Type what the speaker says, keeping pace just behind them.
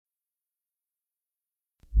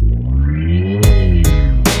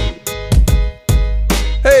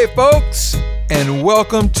Hey, folks, and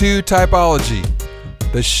welcome to Typology,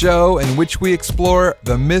 the show in which we explore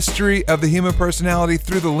the mystery of the human personality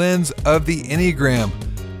through the lens of the Enneagram.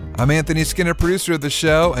 I'm Anthony Skinner, producer of the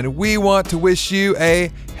show, and we want to wish you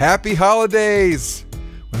a happy holidays.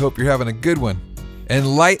 We hope you're having a good one.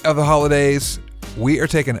 In light of the holidays, we are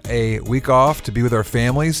taking a week off to be with our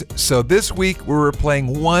families. So this week, we're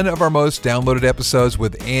replaying one of our most downloaded episodes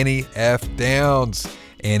with Annie F. Downs.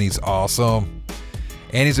 Annie's awesome.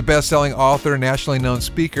 Annie's a best-selling author, nationally known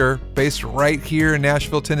speaker, based right here in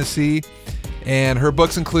Nashville, Tennessee. And her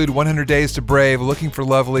books include 100 Days to Brave, Looking for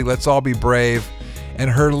Lovely, Let's All Be Brave. And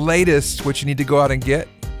her latest, which you need to go out and get,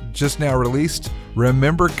 just now released,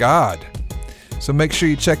 Remember God. So make sure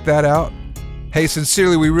you check that out. Hey,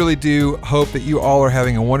 sincerely, we really do hope that you all are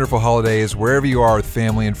having a wonderful holidays wherever you are with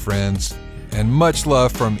family and friends. And much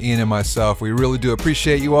love from Ian and myself. We really do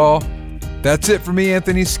appreciate you all. That's it for me,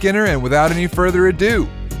 Anthony Skinner, and without any further ado,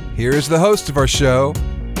 here is the host of our show,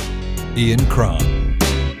 Ian Cron.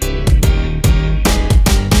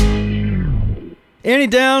 Annie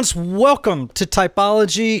Downs, welcome to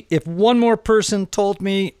Typology. If one more person told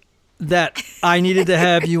me that I needed to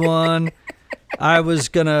have you on, I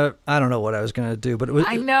don't know what I was gonna do, but it was.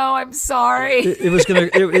 I know, I'm sorry.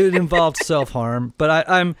 It involved self-harm, but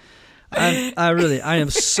I am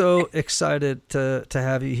so excited to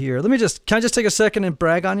have you here. Can I just take a second and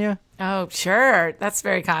brag on you? Oh, sure. That's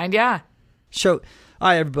very kind. Yeah.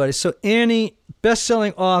 Hi, everybody. So Annie,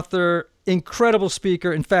 best-selling author, incredible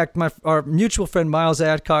speaker. In fact, our mutual friend Miles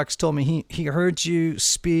Adcox told me he heard you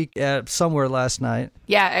speak at somewhere last night.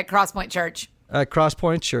 Yeah, at Crosspoint Church. At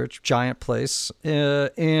Crosspoint Church, giant place.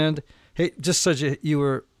 And hey, just said you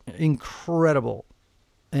were incredible.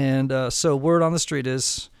 And so word on the street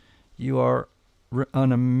is you are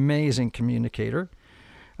an amazing communicator,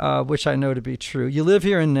 which I know to be true. You live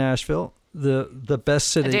here in Nashville, the best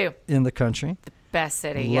city in the country. The best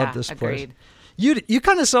city, Love this agreed. Place. You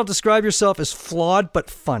kind of self-describe yourself as flawed but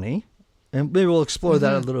funny, and maybe we'll explore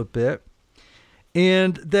that a little bit.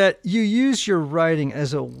 And that you use your writing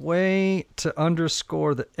as a way to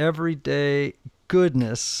underscore the everyday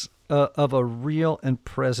goodness of a real and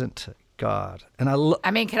present God. And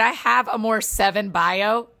can I have a more 7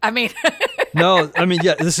 bio?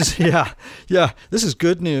 This is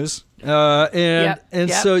good news.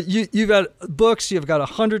 So you've got books, you've got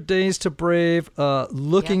 100 Days to Brave,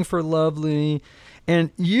 Looking for Lovely,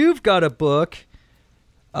 and you've got a book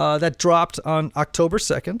that dropped on October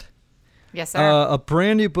 2nd. Yes, sir. A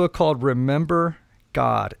brand new book called Remember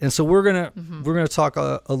God. And so we're gonna talk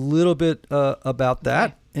a little bit about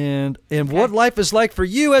that and what life is like for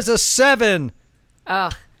you as a 7. Oh,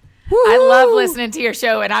 I love listening to your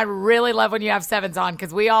show, and I really love when you have 7s on,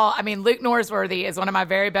 because Luke Norsworthy is one of my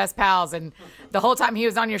very best pals, and the whole time he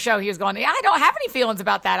was on your show, he was going, I don't have any feelings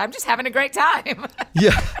about that. I'm just having a great time.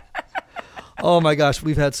 Yeah. Oh my gosh,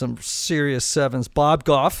 we've had some serious 7s. Bob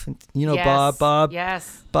Goff, yes. Bob.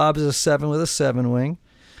 Yes. Bob is a 7 with a 7 wing.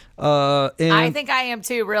 And I think I am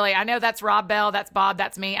too, really. I know that's Rob Bell, that's Bob,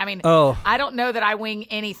 that's me. I don't know that I wing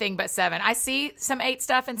anything but 7. I see some 8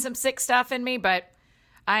 stuff and some 6 stuff in me, but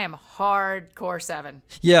I am hardcore 7.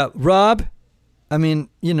 Yeah, Rob,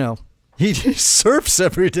 he surfs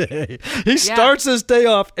every day. He starts his day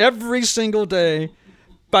off every single day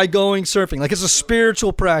by going surfing. Like, it's a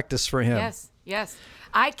spiritual practice for him. Yes.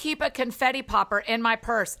 I keep a confetti popper in my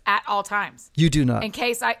purse at all times. You do not. In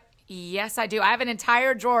case Yes, I do. I have an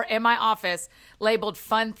entire drawer in my office labeled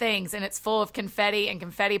fun things, and it's full of confetti and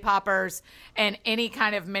confetti poppers and any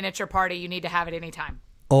kind of miniature party you need to have at any time.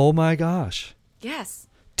 Oh my gosh. Yes.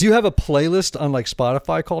 Do you have a playlist on like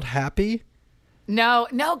Spotify called Happy? No,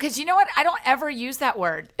 because you know what? I don't ever use that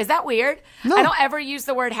word. Is that weird? No. I don't ever use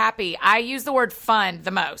the word happy. I use the word fun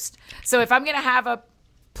the most. So if I'm going to have a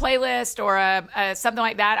playlist or a something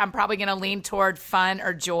like that, I'm probably going to lean toward fun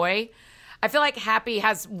or joy. I feel like happy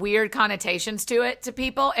has weird connotations to it to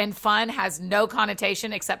people, and fun has no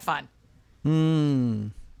connotation except fun.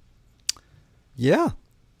 Yeah,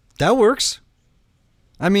 that works.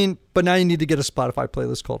 But now you need to get a Spotify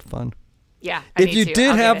playlist called Fun. Yeah, if you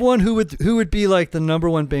did have one, who would be like the number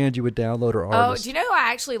one band you would download or artist? Oh, do you know who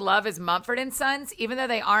I actually love is Mumford and Sons? Even though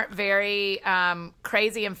they aren't very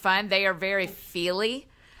crazy and fun, they are very feely.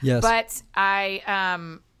 Yes. But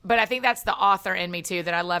I think that's the author in me too,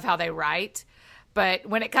 that I love how they write. But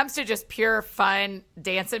when it comes to just pure fun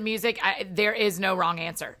dancing music, there is no wrong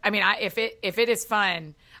answer. If it is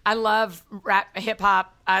fun, I love rap, hip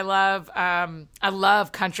hop. I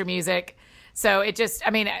love country music. So it just,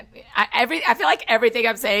 I mean, I feel like everything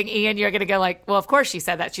I'm saying, Ian, you're going to go like, well, of course she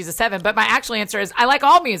said that. She's a 7. But my actual answer is I like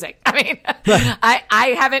all music. I mean,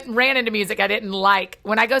 I haven't ran into music I didn't like.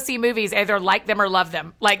 When I go see movies, I either like them or love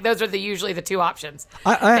them. Like those are usually the two options.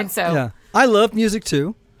 I love music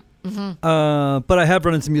too. But I have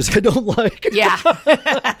run into music I don't like. Yeah.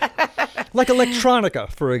 Like electronica,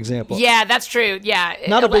 for example. Yeah, that's true. Yeah.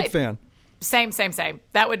 Not a big fan. Same.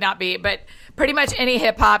 That would not be, but pretty much any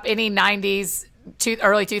hip hop, any 90s,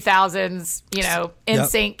 early 2000s,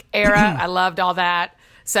 NSYNC era. I loved all that.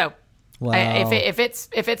 So wow. if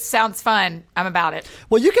it sounds fun, I'm about it.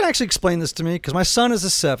 Well, you can actually explain this to me because my son is a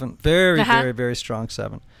 7, very, very, very strong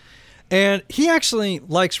 7. And he actually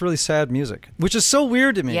likes really sad music, which is so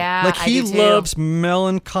weird to me. Yeah, like he I do too. loves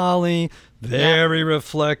melancholy, very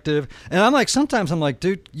reflective. And sometimes I'm like,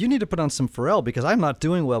 dude, you need to put on some Pharrell because I'm not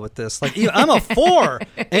doing well with this. Like I'm a 4,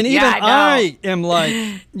 and even I am like,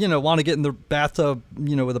 want to get in the bathtub,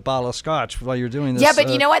 with a bottle of scotch while you're doing this. Yeah, but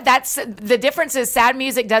you know what? That's the difference is sad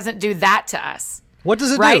music doesn't do that to us. What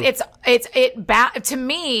does it do? Right? To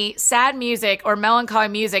me, sad music or melancholy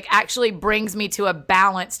music actually brings me to a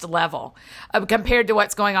balanced level compared to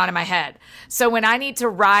what's going on in my head. So when I need to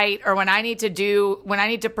write or when I need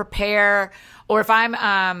to prepare, or if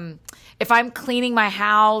I'm cleaning my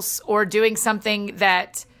house or doing something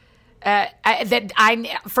that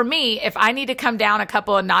for me, if I need to come down a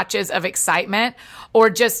couple of notches of excitement or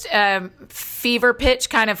just fever pitch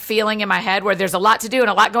kind of feeling in my head where there's a lot to do and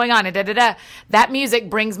a lot going on and that music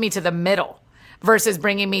brings me to the middle versus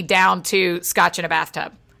bringing me down to scotch in a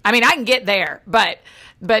bathtub. I mean, I can get there, but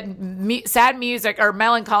sad music or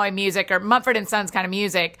melancholy music or Mumford & Sons kind of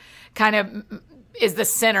music kind of is the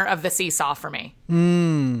center of the seesaw for me.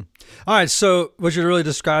 All right, so what you're really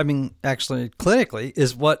describing actually clinically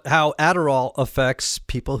is how Adderall affects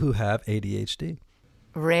people who have ADHD.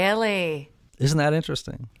 Really? Isn't that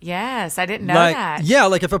interesting? Yes, I didn't know that. Yeah,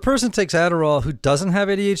 like if a person takes Adderall who doesn't have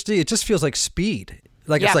ADHD, it just feels like speed.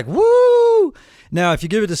 It's like, woo! Now, if you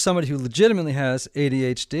give it to somebody who legitimately has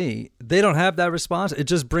ADHD, they don't have that response. It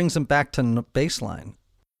just brings them back to baseline.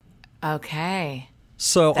 Okay.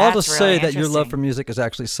 So I'll just say that your love for music is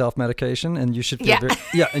actually self-medication, and you should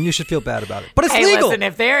feel and you should feel bad about it. But it's legal. Listen,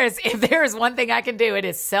 if there is one thing I can do, it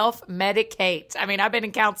is self-medicate. I mean, I've been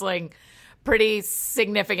in counseling pretty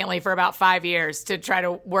significantly for about 5 years to try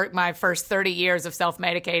to work my first 30 years of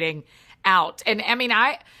self-medicating out. And I mean,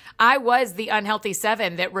 I was the unhealthy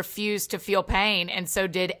 7 that refused to feel pain, and so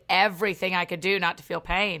did everything I could do not to feel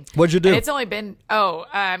pain. What'd you do? And it's only been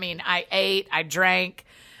I ate, I drank,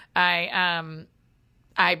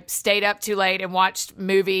 I stayed up too late and watched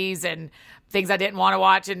movies and things I didn't want to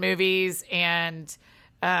watch in movies, and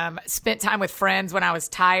spent time with friends when I was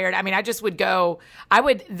tired. I mean, I just would go,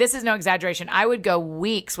 this is no exaggeration, I would go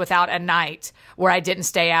weeks without a night where I didn't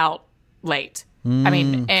stay out late. I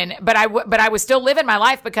mean, but I was still living my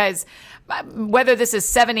life because whether this is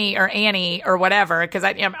 70 or Annie or whatever, because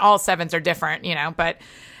all 7s are different,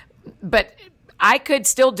 but I could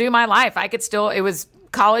still do my life. It was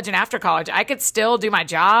college and after college, I could still do my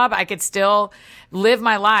job. I could still live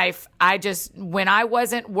my life. When I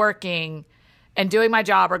wasn't working and doing my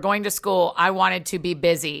job or going to school, I wanted to be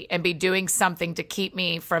busy and be doing something to keep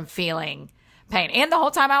me from feeling pain. And the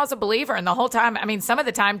whole time I was a believer, and the whole time, I mean, some of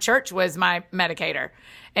the time church was my medicator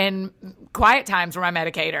and quiet times were my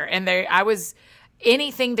medicator. And I was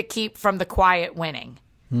anything to keep from the quiet winning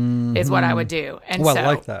is what I would do. And I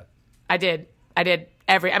like that. I did I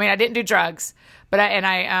didn't do drugs, but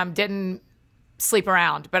I didn't sleep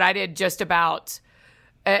around, but I did just about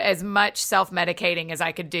as much self-medicating as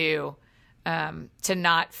I could do to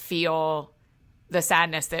not feel the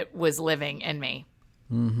sadness that was living in me.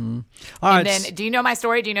 Mm-hmm. And then, do you know my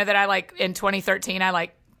story? Do you know that in 2013, I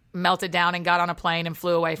melted down and got on a plane and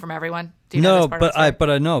flew away from everyone? Do you know this part of the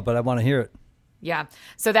story? I want to hear it. Yeah.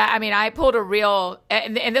 So I pulled a real,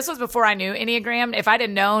 and this was before I knew Enneagram. If I'd have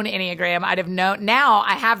known Enneagram, I'd have known. Now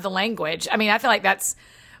I have the language. I mean, I feel like that's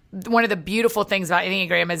one of the beautiful things about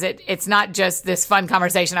Enneagram is it's not just this fun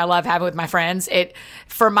conversation I love having with my friends.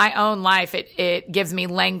 For my own life, it gives me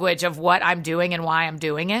language of what I'm doing and why I'm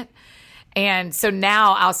doing it. And so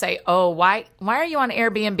now I'll say, oh, why are you on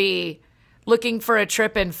Airbnb looking for a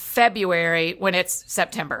trip in February when it's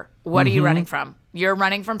September? What are you running from? You're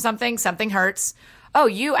running from something. Something hurts. Oh,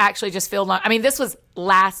 you actually just feel lonely. I mean, this was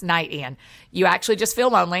last night, Ian. You actually just feel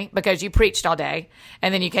lonely because you preached all day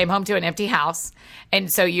and then you came home to an empty house. And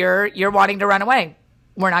so you're wanting to run away.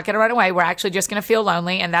 We're not going to run away. We're actually just going to feel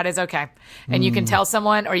lonely, and that is okay. And you can tell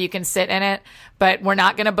someone or you can sit in it, but we're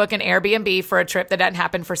not going to book an Airbnb for a trip that doesn't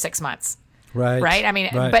happen for 6 months. Right. I mean,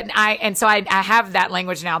 but I have that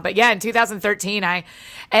language now. But yeah, in 2013,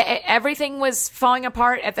 everything was falling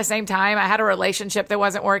apart at the same time. I had a relationship that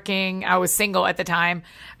wasn't working. I was single at the time,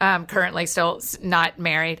 currently still not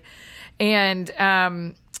married. And,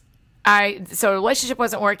 so a relationship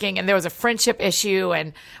wasn't working, and there was a friendship issue,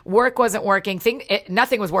 and work wasn't working.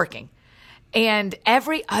 Nothing was working. And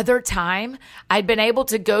every other time I'd been able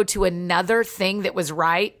to go to another thing that was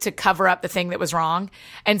right to cover up the thing that was wrong.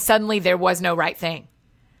 And suddenly there was no right thing.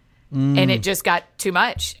 And it just got too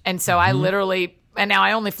much. And so I literally, and now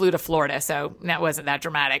I only flew to Florida, so that wasn't that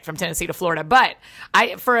dramatic from Tennessee to Florida. But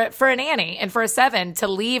for a nanny and for a 7 to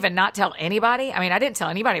leave and not tell anybody, I mean, I didn't tell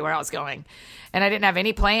anybody where I was going. And I didn't have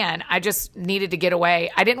any plan. I just needed to get away.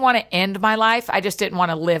 I didn't want to end my life. I just didn't want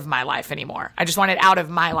to live my life anymore. I just wanted out of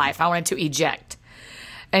my life. I wanted to eject.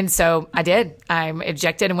 And so I did. I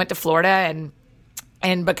ejected and went to Florida.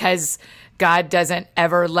 And because God doesn't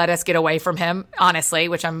ever let us get away from him, honestly,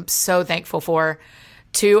 which I'm so thankful for,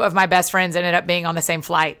 2 of my best friends ended up being on the same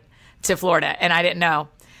flight to Florida, and I didn't know.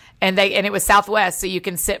 And it was Southwest, so you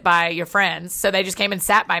can sit by your friends. So they just came and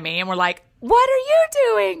sat by me and were like, "What are you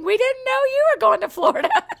doing? We didn't know you were going to Florida."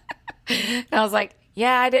 And I was like,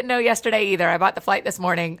 "Yeah, I didn't know yesterday either. I bought the flight this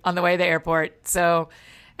morning on the way to the airport." So,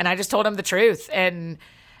 and I just told them the truth. And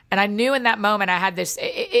I knew in that moment I had this,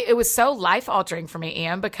 it was so life altering for me,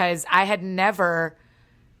 Ian, because I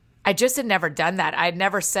just had never done that. I had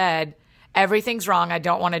never said, "Everything's wrong. I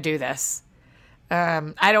don't want to do this."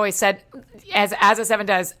 I'd always said, as a 7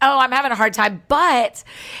 does, "Oh, I'm having a hard time, but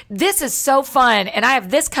this is so fun, and I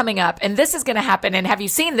have this coming up, and this is going to happen, and have you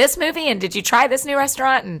seen this movie, and did you try this new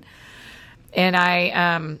restaurant?" And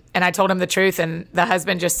I told him the truth, and the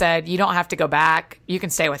husband just said, "You don't have to go back. You can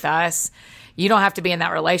stay with us. You don't have to be in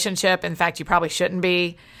that relationship. In fact, you probably shouldn't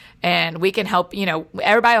be, and we can help.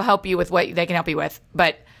 Everybody will help you with what they can help you with,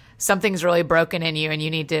 but something's really broken in you, and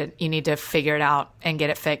you need to figure it out and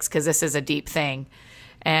get it fixed, because this is a deep thing."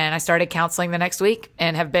 And I started counseling the next week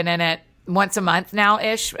and have been in it once a month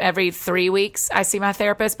now-ish. Every 3 weeks I see my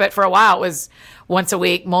therapist, but for a while it was once a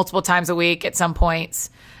week, multiple times a week at some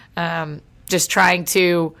points. Just trying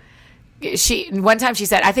to, one time she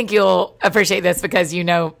said, I think you'll appreciate this because you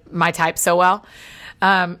know my type so well.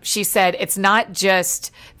 She said, "It's not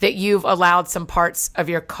just that you've allowed some parts of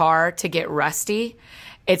your car to get rusty.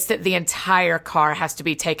 It's that the entire car has to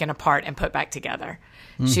be taken apart and put back together."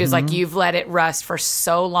 She was like, "You've let it rust for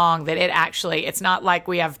so long that it's not like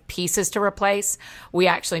we have pieces to replace. We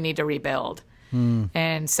actually need to rebuild."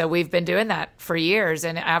 And so we've been doing that for years.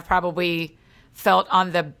 And I've probably felt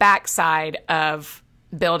on the backside of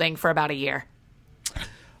building for about a year.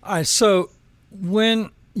 All right. So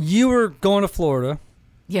when you were going to Florida,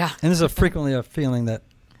 yeah, and this is frequently a feeling that,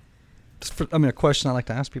 a question I like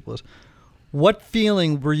to ask people is, what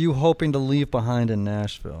feeling were you hoping to leave behind in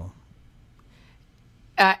Nashville?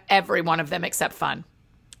 Every one of them except fun.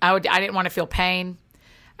 I didn't want to feel pain.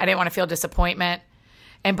 I didn't want to feel disappointment.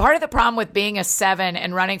 And part of the problem with being a 7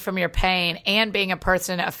 and running from your pain and being a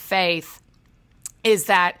person of faith is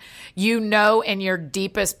that in your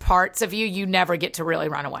deepest parts of you, you never get to really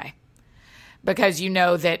run away. Because you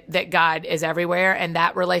know that God is everywhere, and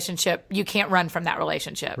that relationship, you can't run from that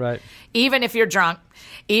relationship. Right. Even if you're drunk,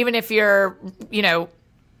 even if you're,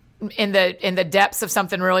 in the depths of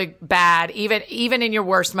something really bad, even in your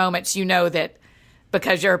worst moments, you know that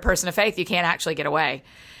because you're a person of faith, you can't actually get away.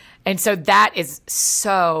 And so that is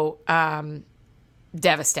so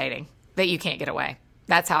devastating that you can't get away.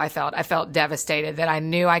 That's how I felt. I felt devastated that I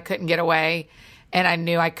knew I couldn't get away, and I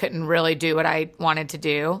knew I couldn't really do what I wanted to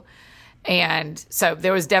do. And so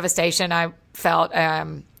there was devastation. I felt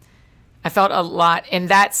a lot in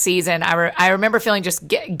that season. I remember feeling just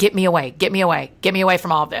get me away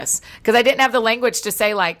from all of this, because I didn't have the language to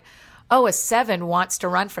say like, "Oh, a 7 wants to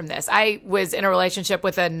run from this." I was in a relationship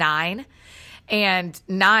with a 9, and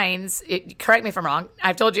 9s, correct me if I'm wrong,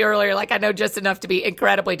 I've told you earlier, like I know just enough to be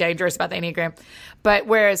incredibly dangerous about the Enneagram, but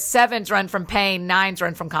whereas 7s run from pain, 9s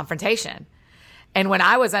run from confrontation. And when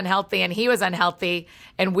I was unhealthy and he was unhealthy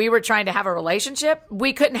and we were trying to have a relationship,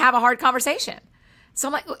 we couldn't have a hard conversation. So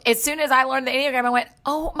I'm like, as soon as I learned the Enneagram, I went,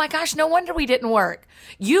 "Oh my gosh, no wonder we didn't work.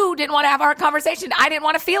 You didn't want to have a hard conversation. I didn't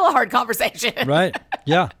want to feel a hard conversation." Right.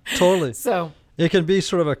 Yeah, totally. So it can be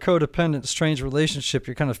sort of a codependent, strange relationship.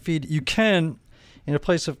 You kind of you can, in a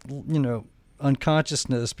place of,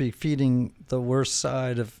 unconsciousness, be feeding the worst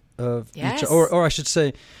side of yes. each, or I should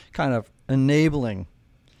say, kind of enabling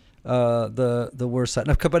the worst side.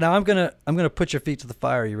 But now I'm gonna put your feet to the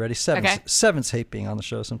fire. Are you ready? 7s. Okay. 7s hate being on the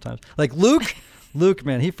show sometimes. Like Luke,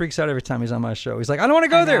 man, he freaks out every time he's on my show. He's like, "I don't want to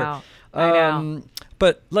go there." I know.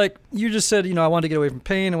 But like you just said, I wanted to get away from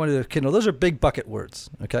pain. I wanted to kindle. Those are big bucket words.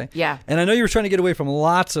 Okay. Yeah. And I know you were trying to get away from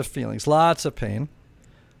lots of feelings, lots of pain.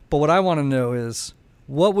 But what I want to know is,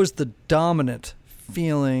 what was the dominant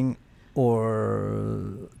feeling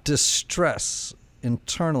or distress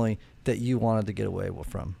internally that you wanted to get away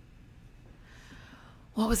from?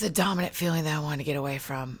 What was the dominant feeling that I wanted to get away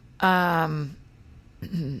from? Let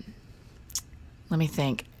me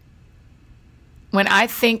think. When I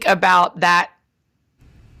think about that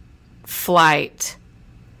flight,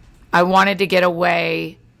 I wanted to get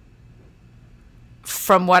away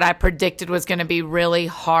from what I predicted was going to be a really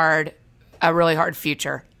hard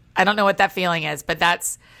future. I don't know what that feeling is, but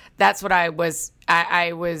that's what I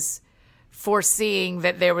was foreseeing,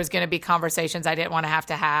 that there was going to be conversations I didn't want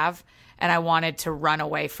to have, and I wanted to run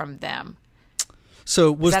away from them.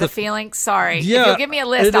 So was is that the a feeling? Sorry. Yeah, if you'll give me a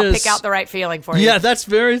list, I'll pick out the right feeling for you. Yeah, that's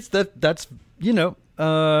that's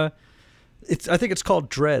I think it's called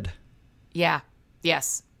dread. Yeah.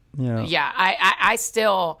 Yes. Yeah. Yeah. I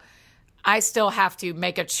still have to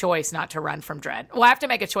make a choice not to run from dread. Well, I have to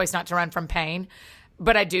make a choice not to run from pain,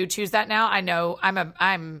 but I do choose that now. I know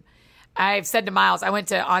I've said to Miles, I went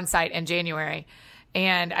to Onsite in January,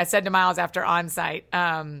 and I said to Miles after Onsite,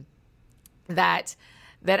 that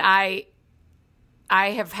I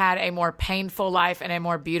have had a more painful life and a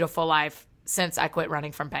more beautiful life since I quit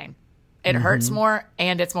running from pain. It hurts more,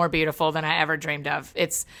 and it's more beautiful than I ever dreamed of.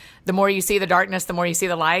 It's the more you see the darkness, the more you see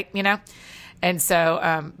the light, And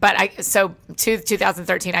so, to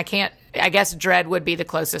 2013, I guess dread would be the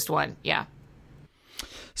closest one. Yeah.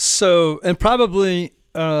 So, and probably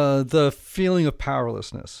the feeling of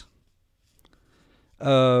powerlessness,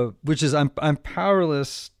 which is I'm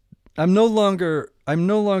powerless. I'm no longer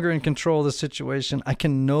in control of the situation. I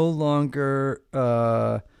can no longer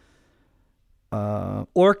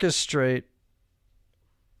orchestrate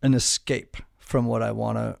an escape from what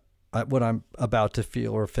what I'm about to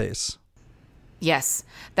feel or face. Yes,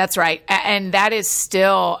 that's right. And that is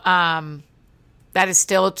still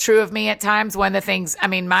true of me at times. One of the things,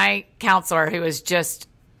 my counselor, who is just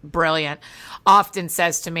brilliant, often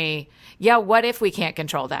says to me, yeah, what if we can't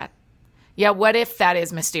control that? Yeah, what if that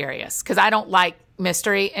is mysterious? Because I don't like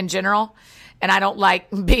mystery in general, and I don't like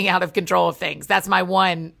being out of control of things. That's my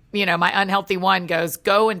one, my unhealthy one goes,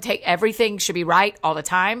 go and take everything should be right all the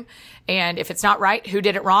time. And if it's not right, who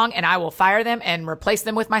did it wrong? And I will fire them and replace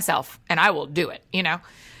them with myself, and I will do it,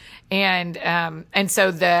 And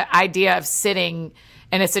so the idea of sitting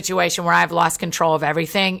in a situation where I've lost control of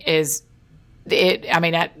everything is it.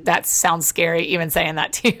 That sounds scary even saying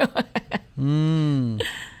that to you.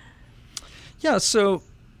 Yeah. So,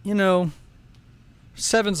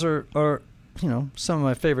 sevens are some of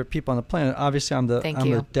my favorite people on the planet. Obviously, I'm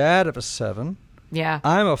the dad of a 7. Yeah.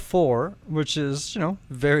 I'm a 4, which is,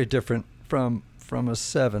 very different from a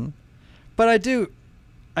 7. But I do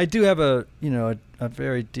have a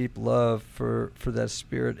very deep love for that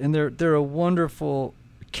spirit, and they're a wonderful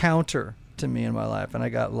counter to me in my life. And I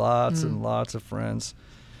got lots and lots of friends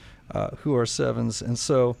who are 7s, and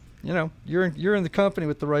so you're in the company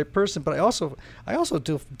with the right person. But I also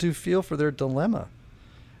do feel for their dilemma.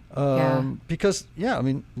 Because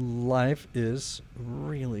life is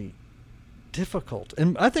really difficult.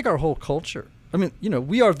 And I think our whole culture,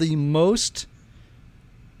 we are the most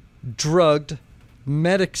drugged,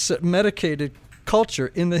 medicated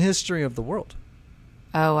culture in the history of the world.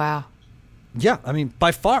 Oh, wow. Yeah.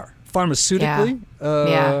 By far, pharmaceutically,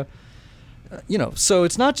 so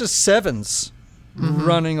it's not just 7s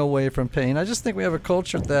running away from pain. I just think we have a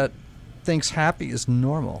culture that thinks happy is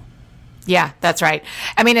normal. Yeah, that's right.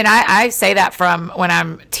 And I say that from when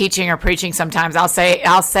I'm teaching or preaching sometimes. I'll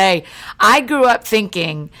say, I grew up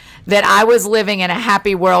thinking that I was living in a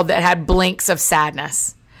happy world that had blinks of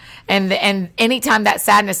sadness. And anytime that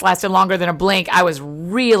sadness lasted longer than a blink, I was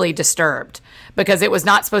really disturbed, because it was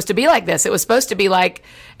not supposed to be like this. It was supposed to be like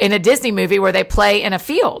in a Disney movie where they play in a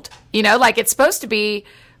field, like it's supposed to be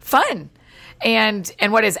fun. And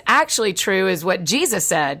what is actually true is what Jesus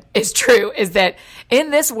said is true, is that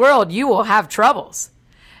in this world you will have troubles.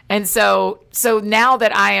 And so now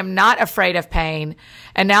that I am not afraid of pain,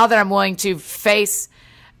 and now that I'm willing to face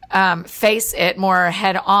it more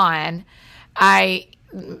head on,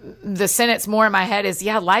 the sentence more in my head is,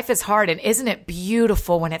 yeah, life is hard, and isn't it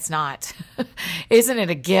beautiful when it's not? Isn't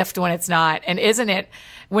it a gift when it's not? And isn't it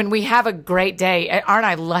when we have a great day? Aren't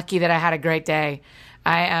I lucky that I had a great day?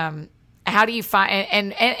 How do you find,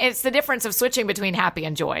 and it's the difference of switching between happy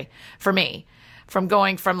and joy for me, from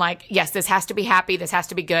going from like, yes, this has to be happy, this has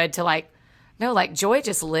to be good, to like, no, like joy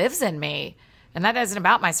just lives in me. And that isn't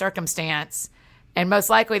about my circumstance. And most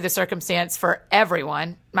likely the circumstance for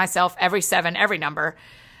everyone, myself, every 7, every number,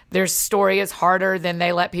 their story is harder than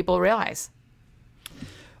they let people realize.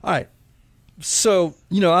 All right. So,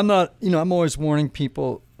 I'm always warning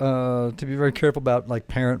people to be very careful about like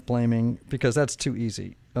parent blaming, because that's too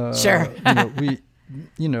easy. Sure.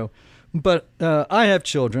 But I have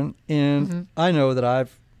children, and I know that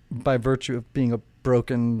by virtue of being a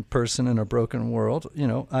broken person in a broken world,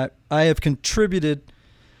 I have contributed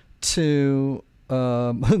to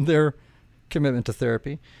their commitment to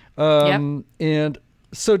therapy. And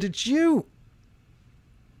so did you,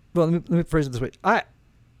 well, let me phrase it this way.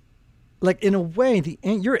 In a way,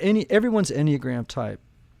 everyone's Enneagram type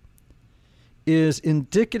is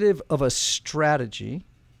indicative of a strategy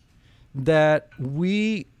that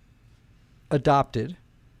we adopted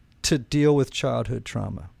to deal with childhood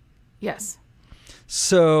trauma. Yes.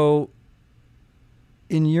 So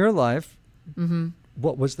in your life,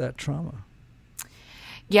 what was that trauma?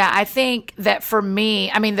 Yeah, I think that for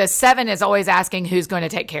me, the 7 is always asking who's going to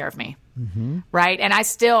take care of me. Right. And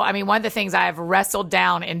one of the things I've wrestled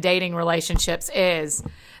down in dating relationships is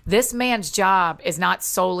this man's job is not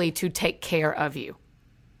solely to take care of you.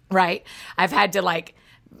 Right. I've had to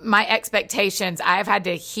my expectations, I've had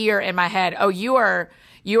to hear in my head, oh, you are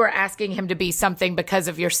asking him to be something because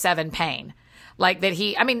of your 7 pain. Like that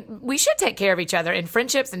we should take care of each other in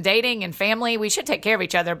friendships and dating and family. We should take care of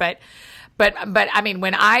each other. But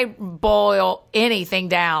when I boil anything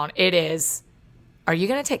down, it is, are you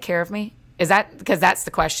going to take care of me? Is that, because that's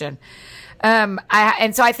the question. So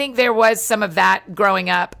I think there was some of that growing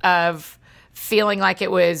up of feeling like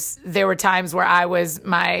there were times where I was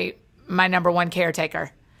my number one caretaker.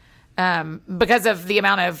 Because of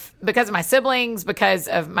my siblings, because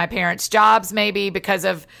of my parents' jobs, maybe because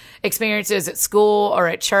of experiences at school or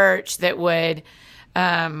at church that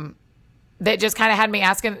just kind of had me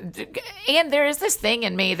asking. And there is this thing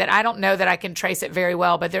in me that I don't know that I can trace it very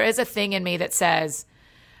well, but there is a thing in me that says,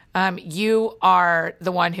 you are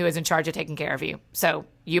the one who is in charge of taking care of you. So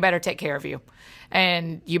you better take care of you,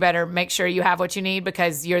 and you better make sure you have what you need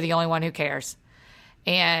because you're the only one who cares.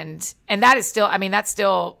 And that is still, that's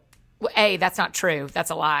still, that's not true. That's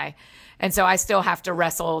a lie. And so I still have to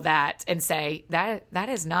wrestle that and say that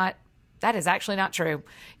is actually not true.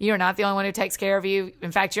 You're not the only one who takes care of you.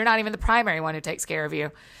 In fact, you're not even the primary one who takes care of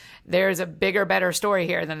you. There's a bigger, better story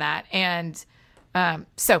here than that. And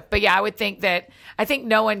but yeah, I think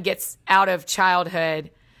no one gets out of childhood.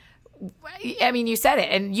 You said it,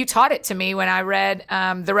 and you taught it to me when I read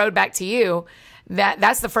The Road Back to You.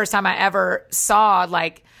 That's the first time I ever saw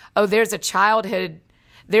there's a childhood,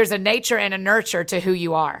 there's a nature and a nurture to who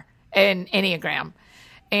you are in Enneagram.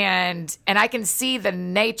 And I can see the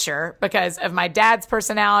nature because of my dad's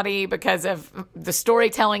personality, because of the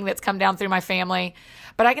storytelling that's come down through my family.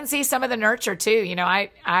 But I can see some of the nurture too.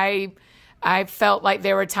 I felt like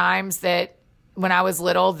there were times that when I was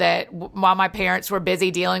little that while my parents were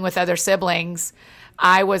busy dealing with other siblings,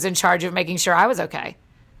 I was in charge of making sure I was okay.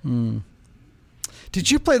 Did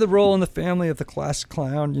you play the role in the family of the class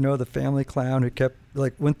clown, the family clown who kept,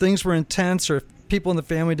 when things were intense or if people in the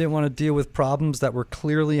family didn't want to deal with problems that were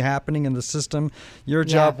clearly happening in the system, your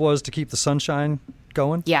job was to keep the sunshine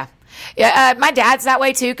going? Yeah. My dad's that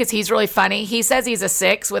way too because he's really funny. He says he's a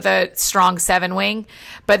 6 with a strong 7 wing,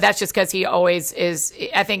 but that's just because he always is.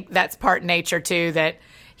 I think that's part nature too, that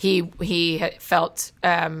he felt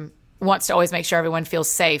wants to always make sure everyone feels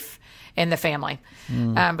safe in the family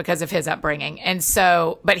because of his upbringing. And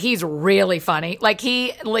so, but he's really funny.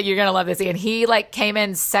 You're going to love this, Ian. He came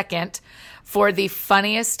in second for the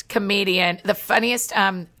funniest comedian, the funniest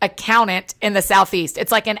accountant in the Southeast.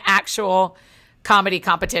 It's like an actual comedy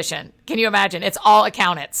competition. Can you imagine? It's all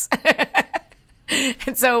accountants.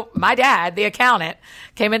 And so my dad, the accountant,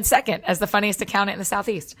 came in second as the funniest accountant in the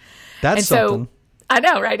Southeast. That's something. I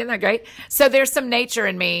know, right? Isn't that great? So there's some nature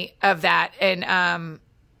in me of that. And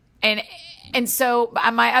so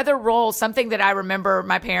my other role, something that I remember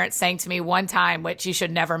my parents saying to me one time, which you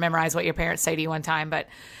should never memorize what your parents say to you one time, but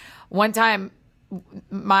one time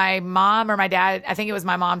my mom or my dad, I think it was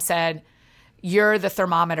my mom, said, "You're the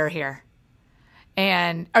thermometer here."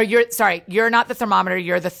 You're not the thermometer,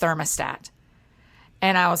 you're the thermostat.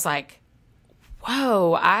 And I was like,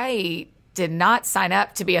 whoa, I did not sign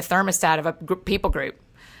up to be a thermostat of a people group,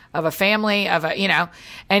 of a family,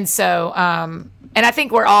 and so, and I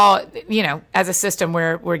think we're all, as a system,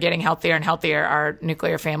 we're getting healthier and healthier, our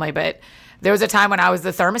nuclear family. But there was a time when I was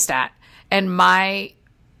the thermostat, and my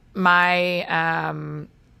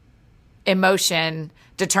emotion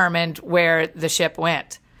determined where the ship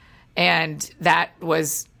went. And that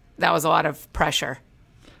was a lot of pressure.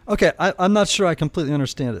 Okay, I'm not sure I completely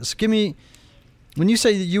understand this. Give me When you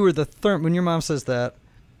say that you were the when your mom says that,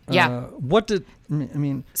 Yeah. What did I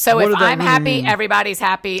mean? So what if did that I'm really happy, mean? everybody's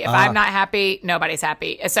happy. If I'm not happy, nobody's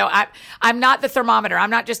happy. So I'm not the thermometer. I'm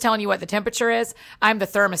not just telling you what the temperature is. I'm the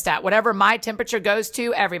thermostat. Whatever my temperature goes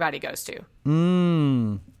to, everybody goes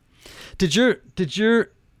to. Did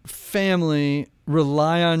your family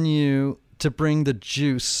rely on you to bring the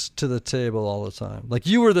juice to the table all the time? Like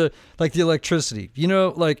you were the electricity,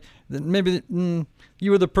 like maybe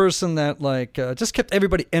you were the person that just kept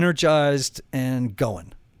everybody energized and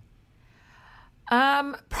going.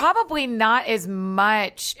 Probably not as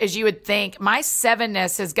much as you would think. My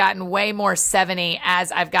 7-ness has gotten way more 7-y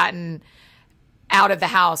as I've gotten out of the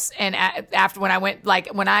house. And after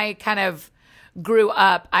when I kind of grew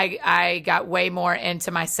up, I got way more into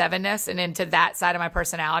my 7-ness and into that side of my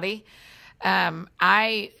personality. In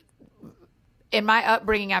my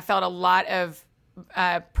upbringing, I felt a lot of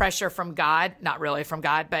pressure from God, not really from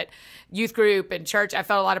God, but youth group and church. I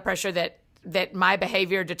felt a lot of pressure that my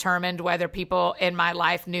behavior determined whether people in my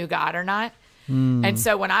life knew God or not. And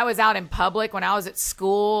so when I was out in public, when I was at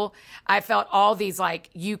school, I felt all these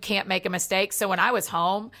you can't make a mistake. So when I was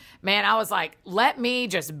home, man, I was like, let me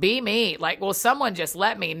just be me. Will someone just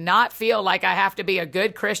let me not feel like I have to be a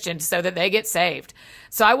good Christian so that they get saved?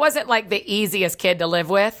 So I wasn't the easiest kid to live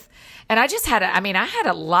with. And I just had I had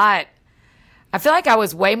a lot. I feel like I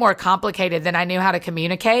was way more complicated than I knew how to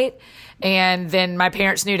communicate. And then my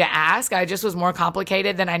parents knew to ask. I just was more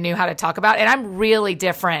complicated than I knew how to talk about. And I'm really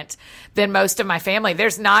different than most of my family.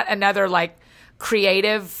 There's not another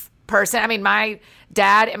creative person. I mean, my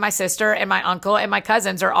dad and my sister and my uncle and my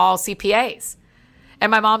cousins are all CPAs. And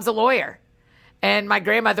my mom's a lawyer. And my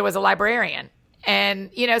grandmother was a librarian.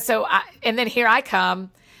 And, and then here I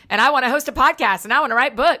come and I want to host a podcast and I want to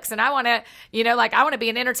write books and I want to, I want to be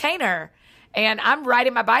an entertainer. And I'm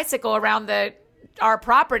riding my bicycle around our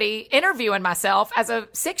property, interviewing myself as a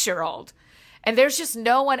 6-year-old. And there's just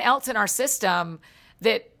no one else in our system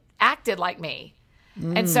that acted like me.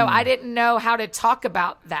 And so I didn't know how to talk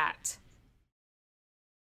about that.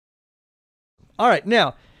 All right.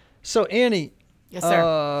 Now, so Annie, yes,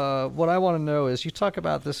 sir. What I want to know is you talk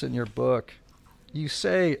about this in your book. You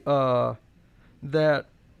say that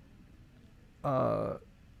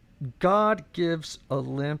God gives a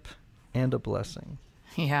limp and a blessing.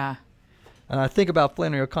 Yeah. And I think about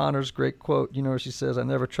Flannery O'Connor's great quote, where she says, I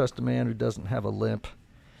never trust a man who doesn't have a limp.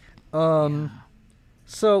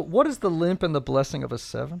 So what is the limp and the blessing of a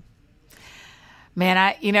 7? Man,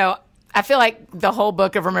 I feel like the whole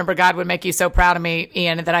book of Remember God would make you so proud of me,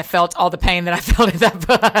 Ian, that I felt all the pain that I felt in that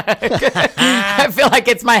book. I feel like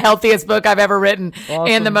it's my healthiest book I've ever written. Awesome.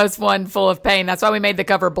 And the most one full of pain. That's why we made the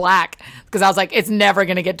cover black, because I was like, it's never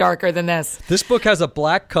going to get darker than this. This book has a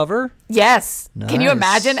black cover? Yes. Nice. Can you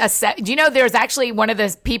imagine do you know there's actually one of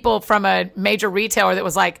the people from a major retailer that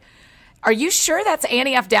was like, are you sure that's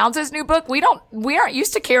Annie F. Downs' new book? We aren't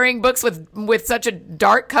used to carrying books with such a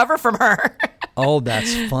dark cover from her. Oh,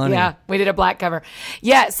 that's funny. Yeah, we did a black cover.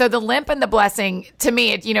 Yeah, so the limp and the blessing, to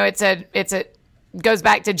me, it goes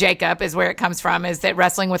back to Jacob is where it comes from, is that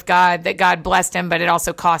wrestling with God, that God blessed him, but it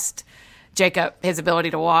also cost Jacob his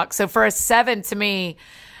ability to walk. So for a 7, to me,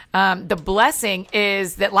 the blessing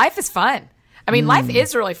is that life is fun. I mean, life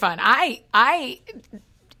is really fun. I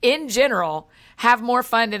in general, have more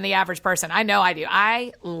fun than the average person. I know I do.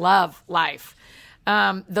 I love life.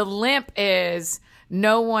 The limp is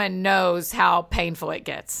no one knows how painful it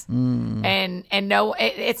gets. And no,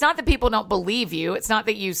 it's not that people don't believe you. It's not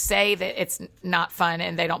that you say that it's not fun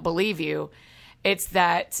and they don't believe you. It's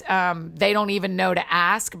that they don't even know to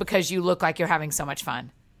ask because you look like you're having so much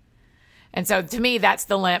fun. And so to me, that's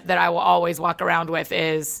the limp that I will always walk around with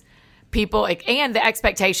is people and the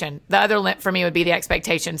expectation. The other limp for me would be the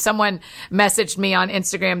expectation. Someone messaged me on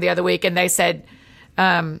Instagram the other week and they said,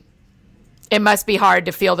 it must be hard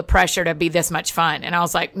to feel the pressure to be this much fun. And I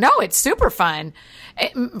was like, no, it's super fun.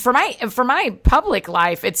 For my public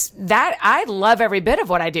life, it's that I love every bit of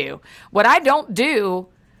what I do. What I don't do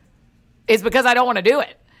is because I don't want to do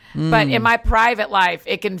it. But in my private life,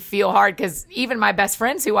 it can feel hard because even my best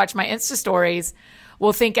friends who watch my Insta stories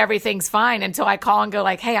will think everything's fine until I call and go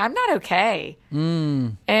like, hey, I'm not okay.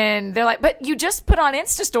 And they're like, but you just put on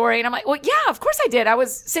Insta story. And I'm like, well, yeah, of course I did. I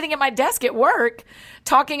was sitting at my desk at work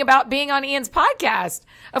talking about being on Ian's podcast.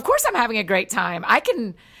 Of course I'm having a great time. I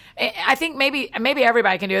think maybe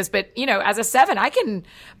everybody can do this, but as a 7, I can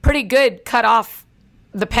pretty good cut off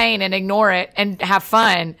the pain and ignore it and have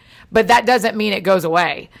fun, but that doesn't mean it goes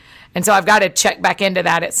away. And so I've got to check back into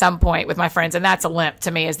that at some point with my friends. And that's a limp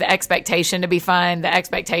to me, is the expectation to be fun, the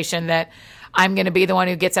expectation that I'm going to be the one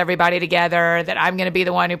who gets everybody together, that I'm going to be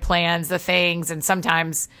the one who plans the things. And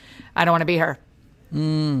sometimes I don't want to be her.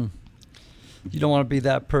 You don't want to be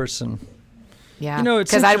that person. Yeah, You know, it's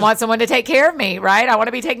because I want someone to take care of me, right? I want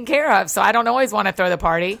to be taken care of, so I don't always want to throw the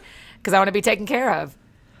party because I want to be taken care of.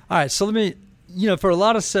 All right, so let me, for a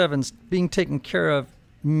lot of sevens, being taken care of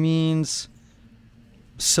means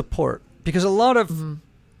support. Because a lot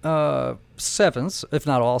of sevens, if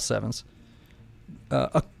not all sevens,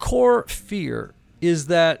 a core fear is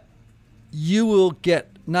that you will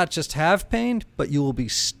not just have pain, but you will be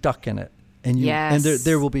stuck in it. And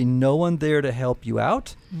there will be no one there to help you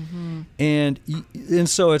out. And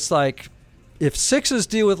so it's like, if sixes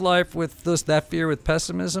deal with life with that fear with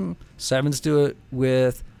pessimism, sevens do it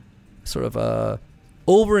with sort of a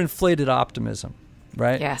overinflated optimism,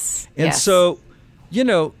 right? Yes. And so,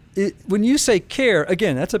 when you say care,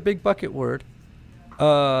 again, that's a big bucket word.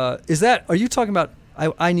 Are you talking about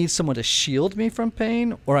I need someone to shield me from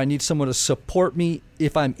pain, or I need someone to support me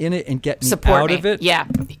if I'm in it and get me out of it? Yeah.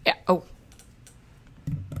 Oh.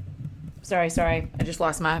 Sorry. I just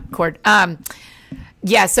lost my cord.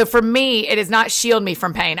 Yeah, so for me, it is not shield me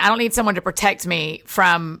from pain. I don't need someone to protect me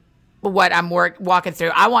from what I'm walking through.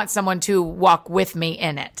 I want someone to walk with me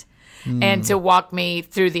in it and to walk me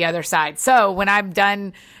through the other side. So when I'm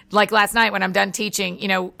done, like last night when I'm done teaching,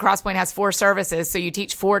 Crosspoint has 4 services, so you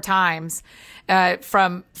teach 4 times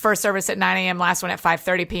from first service at 9 a.m., last one at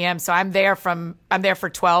 5:30 p.m. So I'm there for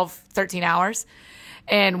 12, 13 hours.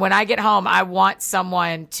 And when I get home, I want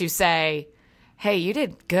someone to say, hey, you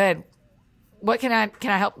did good. What can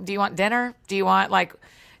I help? Do you want dinner? Do we want to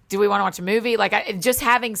watch a movie? Just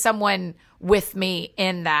having someone with me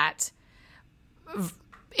in that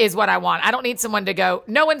is what I want. I don't need someone to go,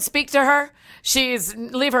 no one speak to her.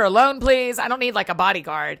 Leave her alone, please. I don't need a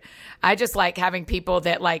bodyguard. I just like having people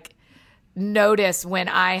that notice when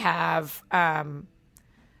I have,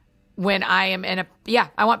 when I am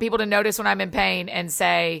I want people to notice when I'm in pain and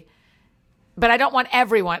say, but I don't want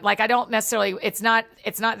everyone. I don't necessarily, it's not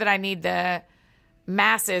that I need the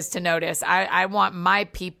masses to notice. I want my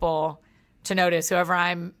people to notice,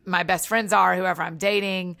 whoever my best friends are, whoever I'm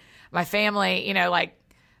dating, my family,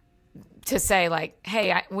 to say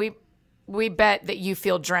hey, we bet that you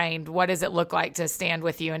feel drained. What does it look like to stand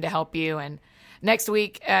with you and to help you? And next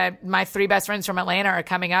week, my 3 best friends from Atlanta are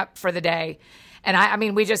coming up for the day. And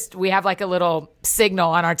we have a little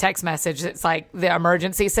signal on our text message. It's the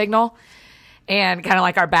emergency signal and kind of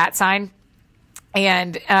like our bat sign.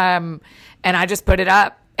 And I just put it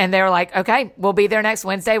up and they were like, okay, we'll be there next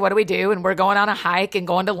Wednesday. What do we do? And we're going on a hike and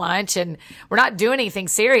going to lunch and we're not doing anything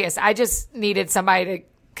serious. I just needed somebody to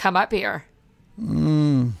come up here.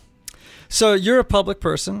 So you're a public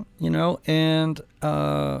person, and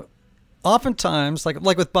oftentimes,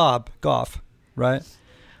 like with Bob Goff, right?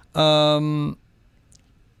 There are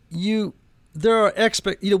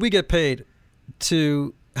we get paid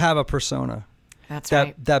to have a persona. That's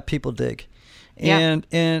right. That people dig. Yeah.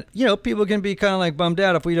 And people can be kind of bummed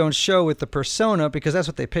out if we don't show with the persona because that's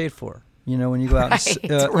what they paid for. When you go out,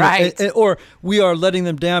 right. Or we are letting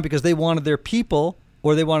them down because they wanted their people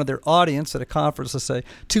or they wanted their audience at a conference, let's say,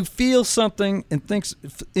 to feel something and things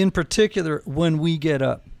in particular when we get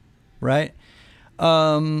up, right?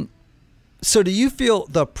 So do you feel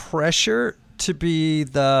the pressure to be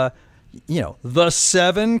the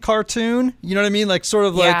 7 cartoon? You know what I mean?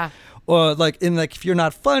 If you're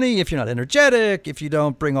not funny, if you're not energetic, if you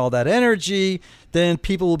don't bring all that energy, then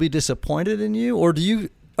people will be disappointed in you? Or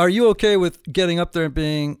are you okay with getting up there and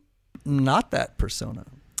being not that persona?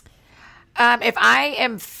 If I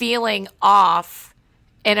am feeling off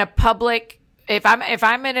in a public, if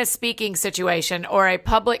I'm in a speaking situation or a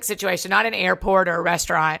public situation, not an airport or a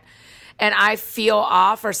restaurant, and I feel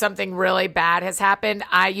off or something really bad has happened,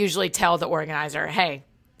 I usually tell the organizer, hey,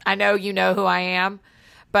 I know you know who I am,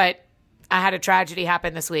 but I had a tragedy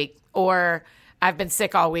happen this week, or I've been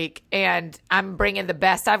sick all week and I'm bringing the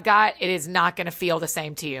best I've got. It is not going to feel the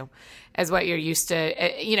same to you as what you're used to,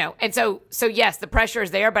 And so yes, the pressure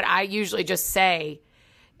is there, but I usually just say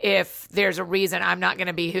if there's a reason I'm not going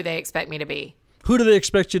to be who they expect me to be. Who do they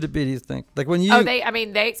expect you to be, do you think?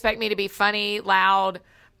 They expect me to be funny, loud.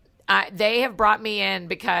 They have brought me in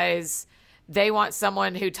because they want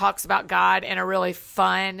someone who talks about God in a really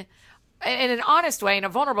fun, in an honest way, in a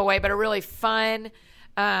vulnerable way, but a really fun,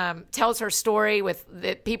 tells her story with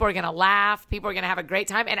that people are going to laugh, people are going to have a great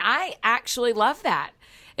time. And I actually love that.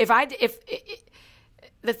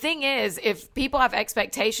 The thing is, if people have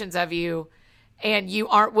expectations of you and you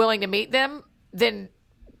aren't willing to meet them, then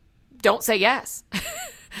don't say yes,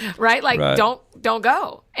 right? Right. Don't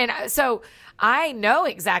go. And so I know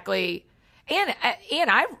exactly. And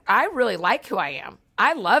I really like who I am.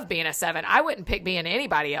 I love being a 7. I wouldn't pick being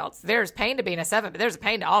anybody else. There's pain to being a 7, but there's a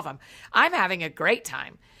pain to all of them. I'm having a great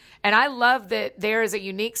time. And I love that there is a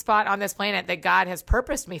unique spot on this planet that God has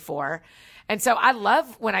purposed me for. And so I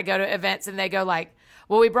love when I go to events and they go like,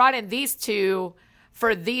 well, we brought in these two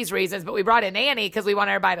for these reasons, but we brought in Annie because we want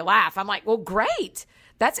everybody to laugh. I'm like, well, great.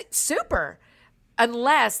 That's super.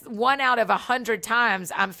 Unless 1 out of 100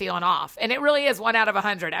 times I'm feeling off. And it really is 1 out of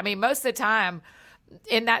 100. I mean, most of the time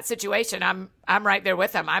in that situation, I'm right there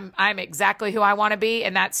with them. I'm exactly who I want to be.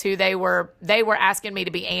 And that's who they were asking me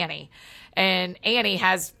to be Annie. And Annie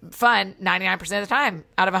has fun 99% of the time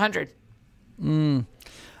out of 100.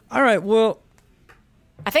 All right. Well,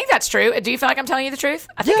 I think that's true. Do you feel like I'm telling you the truth?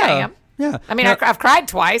 I think I am. Yeah. I mean, I've cried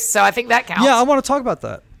twice, so I think that counts. Yeah, I want to talk about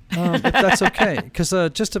that, if that's okay. Because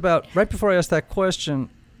just about right before I asked that question,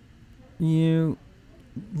 you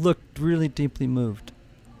looked really deeply moved.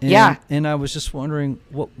 And, And I was just wondering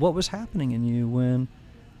what was happening in you when,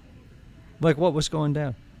 like, what was going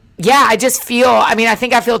down? Yeah, I just feel, I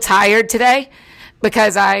think I feel tired today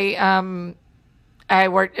because I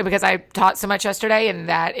taught so much yesterday, and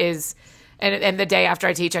that is, and the day after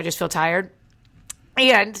I teach, I just feel tired.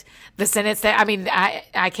 And the sentence that,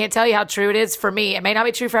 I can't tell you how true it is for me. It may not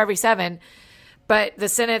be true for every 7, but the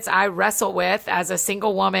sentence I wrestle with as a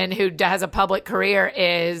single woman who has a public career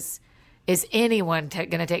is anyone going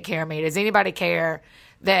to take care of me? Does anybody care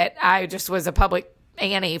that I just was a public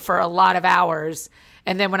Annie for a lot of hours?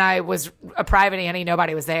 And then when I was a private Annie,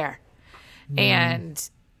 nobody was there. And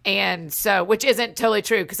so, which isn't totally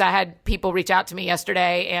true, because I had people reach out to me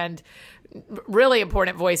yesterday and really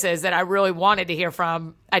important voices that I really wanted to hear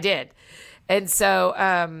from. I did. And so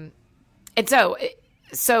I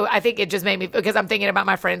think it just made me, because I'm thinking about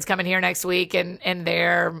my friends coming here next week and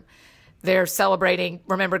they're celebrating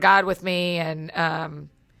Remember God with me. And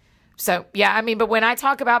so, yeah, but when I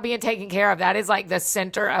talk about being taken care of, that is like the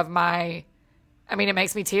center of my, it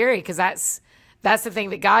makes me teary, because that's the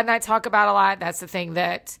thing that God and I talk about a lot. That's the thing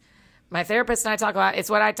that my therapist and I talk about. It's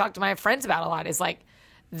what I talk to my friends about a lot, is like,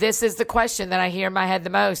 this is the question that I hear in my head the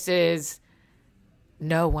most is,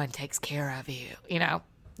 no one takes care of you.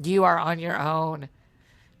 You are on your own.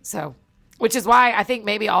 So, which is why I think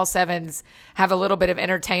maybe all 7s have a little bit of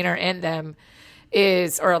entertainer in them,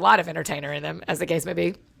 or a lot of entertainer in them, as the case may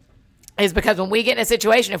be, is because when we get in a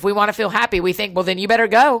situation, if we want to feel happy, we think, well, then you better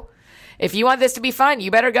go. If you want this to be fun, you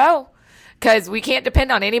better go, because we can't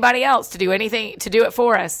depend on anybody else to do anything, to do it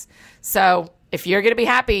for us. So if you're going to be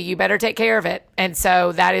happy, you better take care of it. And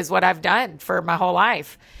so that is what I've done for my whole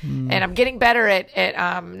life. And I'm getting better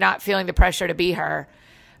at not feeling the pressure to be her.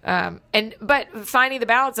 But finding the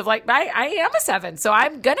balance of like, I am a 7, so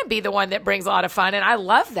I'm going to be the one that brings a lot of fun. And I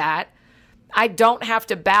love that. I don't have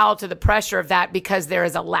to bow to the pressure of that because there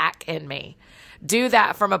is a lack in me. Do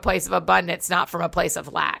that from a place of abundance, not from a place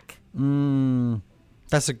of lack.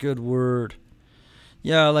 That's a good word.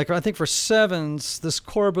 Yeah, like I think for 7s, this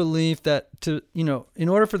core belief that in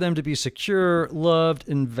order for them to be secure, loved,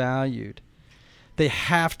 and valued, they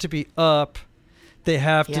have to be up. They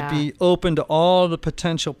have to be open to all the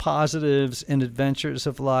potential positives and adventures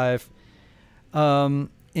of life. And,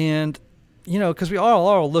 because we all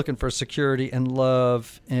are looking for security and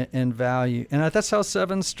love and value. And that's how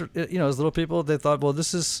 7s, as little people, they thought, well,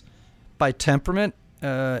 this is by temperament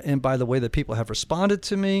and by the way that people have responded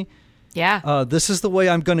to me. Yeah. This is the way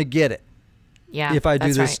I'm going to get it. Yeah. If I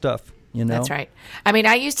do this stuff, That's right.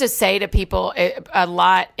 I used to say to people a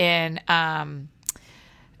lot in,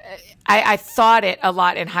 I thought it a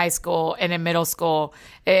lot in high school and in middle school,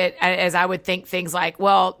 as I would think things like,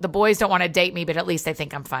 well, the boys don't want to date me, but at least they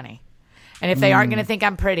think I'm funny. And if they aren't going to think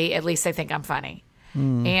I'm pretty, at least they think I'm funny.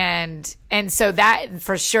 And so that,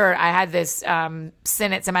 for sure, I had this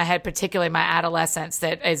sentence in my head, particularly in my adolescence,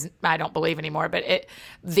 that is, I don't believe anymore, but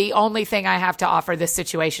the only thing I have to offer this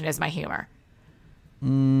situation is my humor.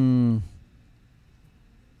 That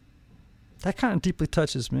kind of deeply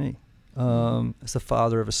touches me as the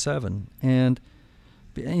father of a 7. And,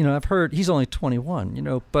 I've heard he's only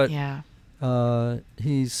 21, but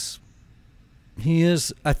he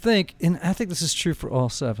is, I think this is true for all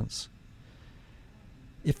 7s.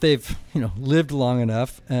 If they've, lived long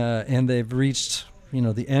enough and they've reached,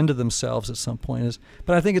 the end of themselves at some point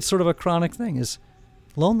but I think it's sort of a chronic thing, is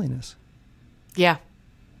loneliness. Yeah.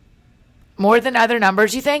 More than other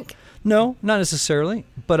numbers, you think? No, not necessarily.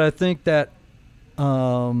 But I think that,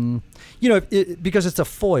 because it's a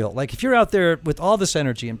foil. Like if you're out there with all this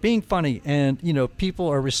energy and being funny and, people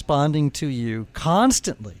are responding to you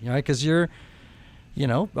constantly, right? Because you're,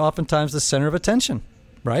 oftentimes the center of attention.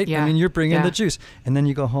 Right? Yeah. You're bringing the juice. And then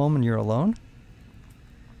you go home and you're alone.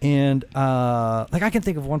 And like I can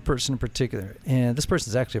think of one person in particular, and this person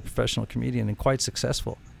is actually a professional comedian and quite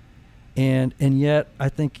successful. And yet I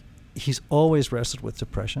think he's always wrestled with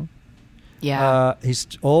depression. Yeah. He's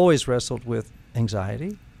always wrestled with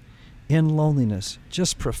anxiety and loneliness,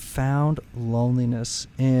 just profound loneliness.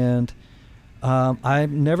 And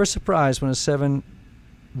I'm never surprised when a 7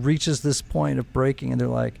 reaches this point of breaking and they're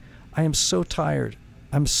like, I am so tired.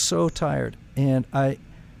 I'm so tired. And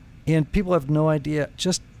people have no idea,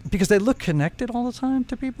 just because they look connected all the time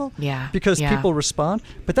to people. Yeah. Because people respond.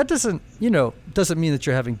 But that doesn't mean that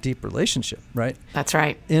you're having deep relationship, right? That's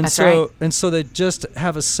right. And That's so right. and so they just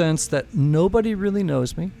have a sense that nobody really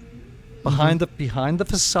knows me. Behind the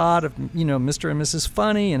facade of Mr. and Mrs.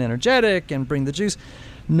 Funny and energetic and bring the juice,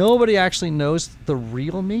 nobody actually knows the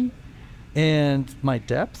real me and my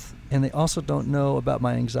depth, and they also don't know about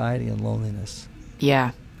my anxiety and loneliness.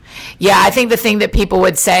 Yeah. Yeah, I think the thing that people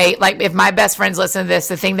would say, like if my best friends listen to this,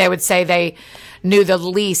 the thing they would say they knew the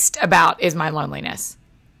least about is my loneliness.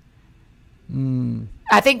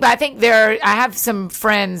 I think I have some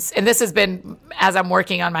friends, and this has been as I'm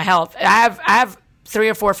working on my health. I have 3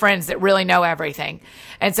 or 4 friends that really know everything.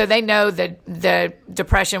 And so they know the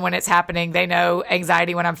depression when it's happening. They know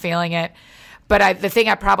anxiety when I'm feeling it. But the thing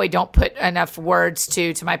I probably don't put enough words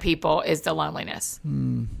to my people is the loneliness.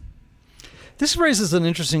 This raises an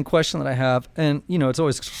interesting question that I have, and it's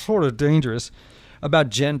always sort of dangerous about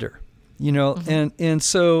gender, and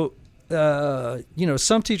so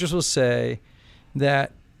some teachers will say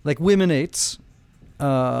that like women-8s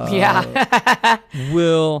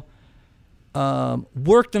will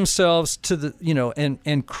work themselves to the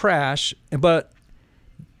and crash, but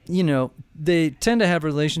they tend to have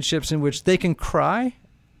relationships in which they can cry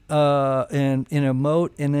and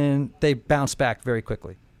emote, and then they bounce back very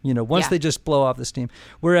quickly. Once they just blow off the steam.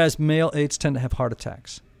 Whereas male 8s tend to have heart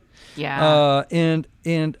attacks. Yeah. And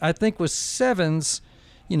I think with 7s,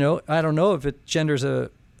 I don't know if gender's an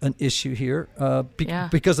issue here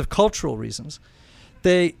because of cultural reasons.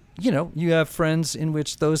 You have friends in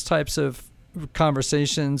which those types of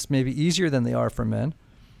conversations may be easier than they are for men.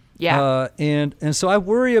 Yeah. And so I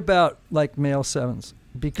worry about like male 7s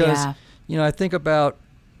because, I think about,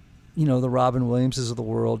 the Robin Williamses of the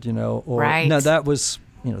world, or right. Now that was,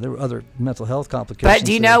 there were other mental health complications. But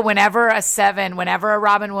do you know, whenever a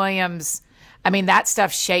Robin Williams, I mean, that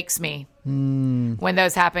stuff shakes me when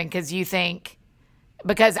those happen, because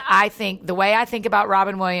I think the way I think about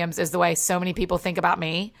Robin Williams is the way so many people think about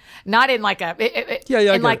me. Not in like I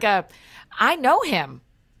know him.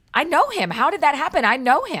 How did that happen? I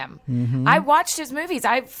know him. Mm-hmm. I watched his movies.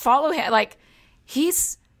 I follow him. Like,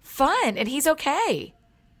 he's fun and he's okay,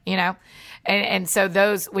 And so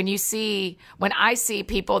when I see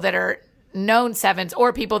people that are known 7s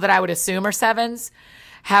or people that I would assume are 7s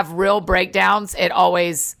have real breakdowns, I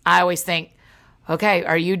always think, okay,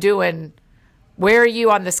 where are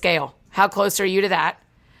you on the scale? How close are you to that?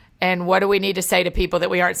 And what do we need to say to people that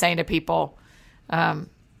we aren't saying to people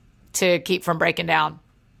to keep from breaking down?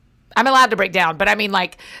 I'm allowed to break down, but I mean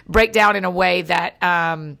like break down in a way that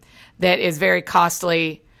that is very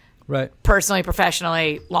costly. Right. Personally,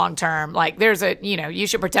 professionally, long term. Like you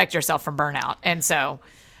should protect yourself from burnout. And so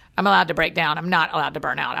I'm allowed to break down. I'm not allowed to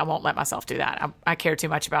burn out. I won't let myself do that. I care too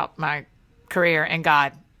much about my career and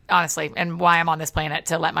God, honestly, and why I'm on this planet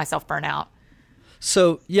to let myself burn out.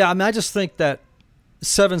 So, I just think that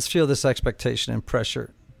 7s feel this expectation and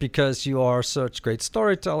pressure because you are such great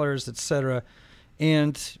storytellers, etc.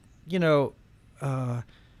 And, I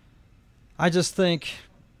just think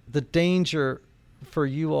the danger for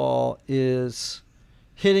you all is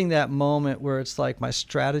hitting that moment where it's like my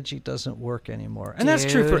strategy doesn't work anymore. And that's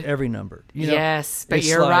true for every number. Yes, but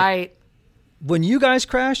you're right. When you guys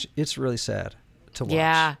crash, it's really sad to watch.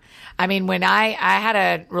 Yeah. I mean, when I had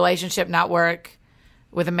a relationship not work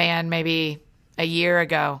with a man maybe a year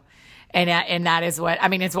ago, and that is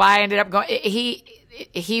it's why I ended up going.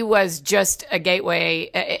 He was just a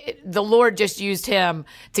gateway. The Lord just used him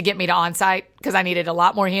to get me to Onsite because I needed a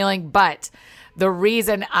lot more healing. But the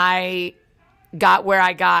reason I got where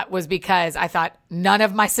I got was because I thought none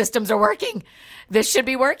of my systems are working. This should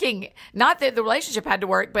be working. Not that the relationship had to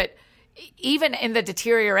work, but even in the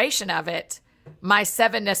deterioration of it, my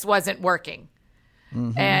 7ness wasn't working.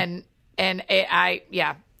 Mm-hmm. And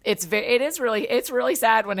it's really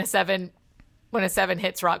sad when a 7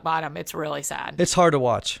 hits rock bottom. It's really sad. It's hard to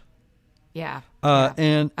watch. Yeah.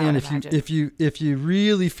 And if you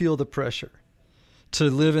really feel the pressure to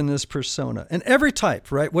live in this persona, and every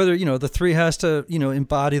type, right? Whether the 3 has to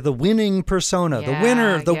embody the winning persona,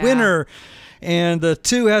 the winner, And the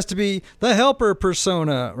 2 has to be the helper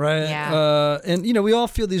persona, right? Yeah. And, we all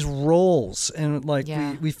feel these roles. And,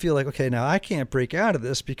 we feel like, okay, now I can't break out of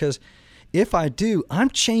this because if I do, I'm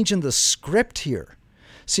changing the script here.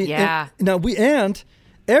 See, and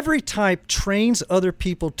every type trains other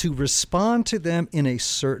people to respond to them in a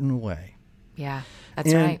certain way. Yeah,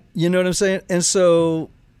 that's right. You know what I'm saying? And so,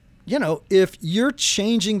 if you're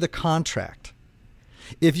changing the contract,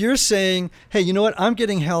 if you're saying, hey, you know what? I'm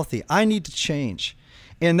getting healthy. I need to change.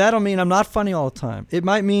 And that'll mean I'm not funny all the time. It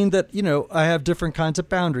might mean that, I have different kinds of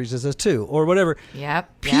boundaries as a 2 or whatever.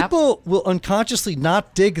 Yep. People will unconsciously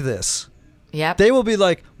not dig this. Yep. They will be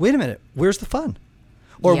like, wait a minute, where's the fun?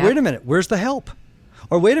 Or wait a minute, where's the help?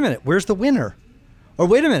 Or wait a minute, where's the winner? Or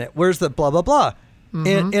wait a minute, where's the blah, blah, blah?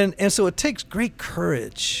 Mm-hmm. And so it takes great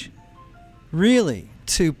courage, really,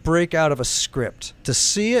 to break out of a script, to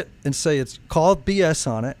see it and say it's called BS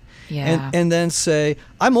on it, and then say,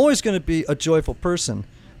 I'm always going to be a joyful person,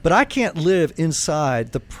 but I can't live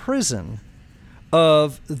inside the prison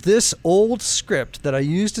of this old script that I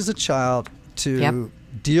used as a child to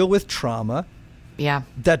deal with trauma. Yeah.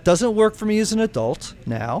 That doesn't work for me as an adult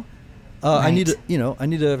now. Right. I need to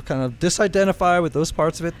kind of disidentify with those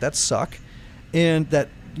parts of it that suck and that,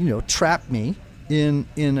 trap me in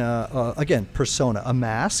again, persona, a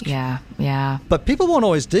mask. Yeah. Yeah. But people won't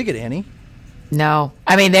always dig it, Annie. No.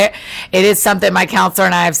 I mean, it is something my counselor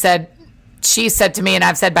and I have said. She said to me, and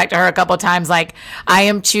I've said back to her a couple of times, like, I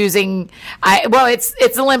am choosing,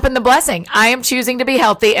 it's the limp and the blessing. I am choosing to be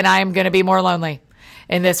healthy, and I am going to be more lonely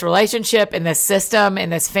in this relationship, in this system, in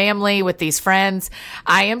this family, with these friends.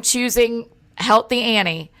 I am choosing healthy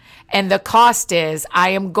Annie, and the cost is I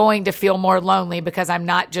am going to feel more lonely because I'm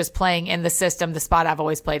not just playing in the system, the spot I've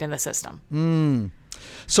always played in the system.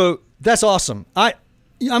 So that's awesome. I'm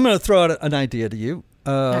going to throw out an idea to you.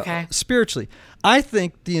 Okay. Spiritually, I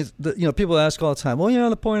think the people ask all the time, well,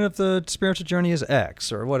 the point of the spiritual journey is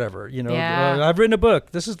X or whatever. I've written a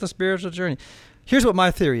book. This is the spiritual journey. Here's what my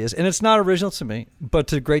theory is, and it's not original to me, but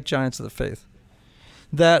to great giants of the faith,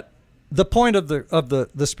 that the point of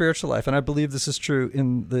the spiritual life, and I believe this is true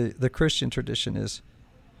in the Christian tradition, is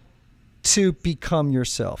to become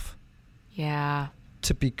yourself. Yeah.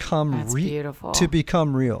 To become beautiful. To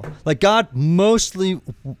become real. Like God wants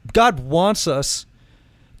us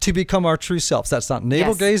to become our true selves. That's not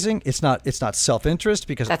navel gazing. It's not self-interest,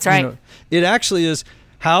 because that's right. It actually is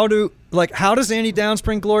how does Annie Downs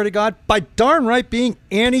bring glory to God? By darn right being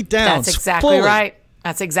Annie Downs. That's exactly right.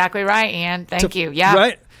 That's exactly right, Ann. Thank you. Yeah.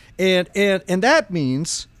 Right. And that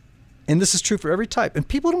means, and this is true for every type, and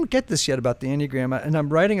people don't get this yet about the Enneagram, and I'm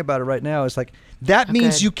writing about it right now. It's like, that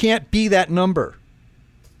means you can't be that number.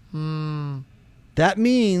 That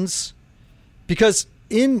means, because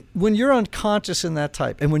when you're unconscious in that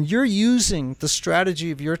type, and when you're using the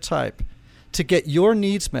strategy of your type to get your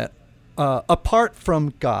needs met, apart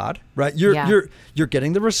from God, right? You're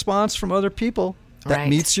getting the response from other people that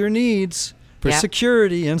meets your needs for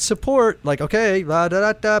security and support. Like, okay, la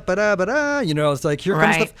da da da ba da ba da. It's like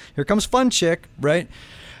here comes fun chick, right?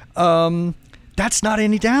 That's not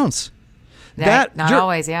Annie Downs. Not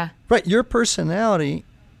always, yeah. Right, your personality.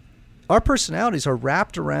 Our personalities are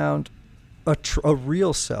wrapped around a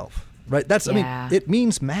real self, right? I mean, it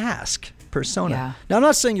means mask, persona. Yeah. Now, I'm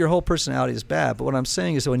not saying your whole personality is bad, but what I'm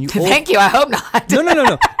saying is that when you thank you, I hope not.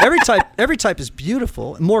 No. Every type is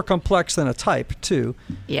beautiful, more complex than a type too.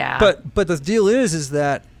 Yeah. But the deal is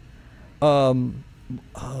that when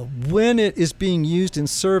it is being used in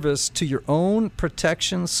service to your own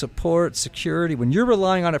protection, support, security, when you're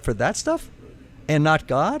relying on it for that stuff and not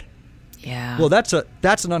God. Yeah. Well, that's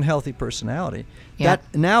an unhealthy personality. Yeah.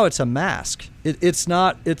 Now it's a mask.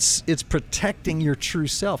 It's protecting your true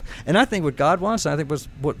self. And I think what God wants, and I think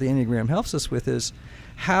what the Enneagram helps us with, is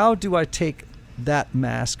how do I take that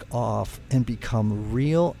mask off and become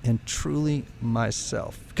real and truly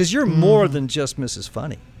myself? Because you're more than just Mrs.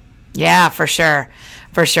 Funny. Yeah, for sure.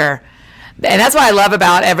 For sure. And that's what I love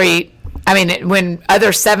about when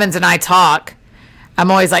other sevens and I talk,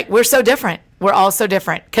 I'm always like, we're so different. We're all so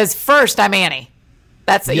different. Because first, I'm Annie.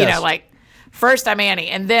 That's, first I'm Annie,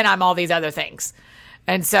 and then I'm all these other things.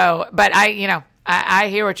 And so, but I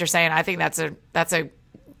hear what you're saying. I think that's a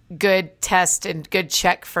good test and good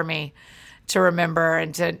check for me to remember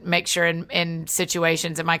and to make sure in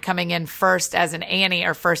situations, am I coming in first as an Annie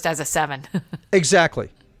or first as a 7? Exactly.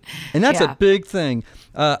 And that's a big thing.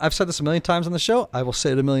 I've said this a million times on the show. I will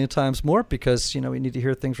say it a million times more because, we need to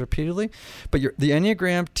hear things repeatedly. But the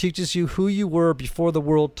Enneagram teaches you who you were before the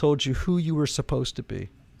world told you who you were supposed to be.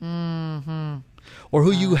 Mm-hmm. Or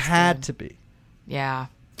who you had to be. Yeah.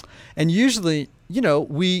 And usually,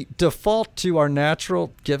 we default to our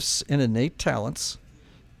natural gifts and innate talents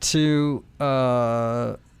to,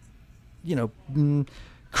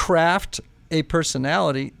 craft a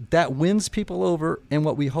personality that wins people over, and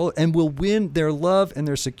what we hold, and will win their love and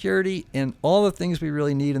their security and all the things we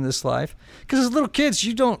really need in this life. Because as little kids,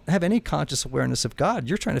 you don't have any conscious awareness of God.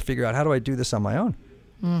 You're trying to figure out, how do I do this on my own?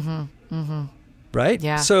 Mm-hmm. Mm-hmm. Right?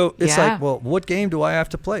 Yeah. So it's like, well, what game do I have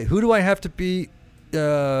to play? Who do I have to be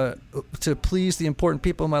to please the important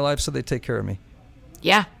people in my life so they take care of me?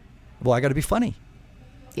 Yeah. Well, I got to be funny.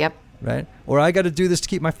 Yep. Right? Or I got to do this to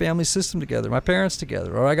keep my family system together, my parents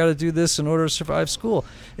together, or I got to do this in order to survive school.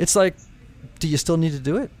 It's like, do you still need to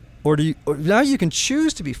do it? Or now you can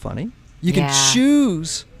choose to be funny. You can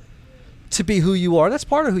choose to be who you are. That's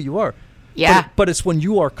part of who you are. Yeah. But it's when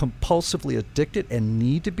you are compulsively addicted and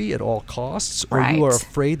need to be at all costs, or you are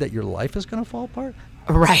afraid that your life is going to fall apart.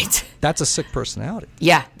 Right. That's a sick personality.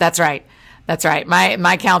 Yeah, that's right. That's right.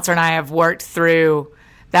 My counselor and I have worked through,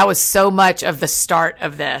 that was so much of the start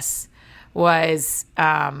of this, was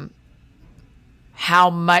how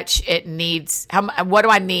much it needs, what do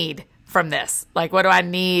I need from this? Like, what do I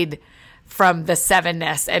need from the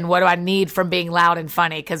sevenness, and what do I need from being loud and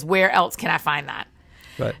funny? Because where else can I find that?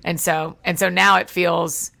 Right. And so now it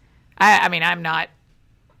feels, I mean, I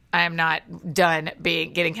am not done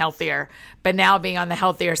getting healthier, but now being on the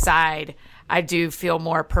healthier side, I do feel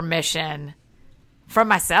more permission from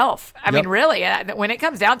myself. I mean, really, when it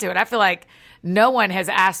comes down to it, I feel like no one has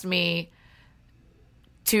asked me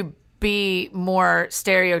to be more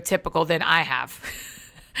stereotypical than I have.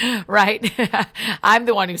 Right? I'm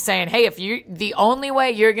the one who's saying, hey, the only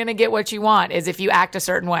way you're going to get what you want is if you act a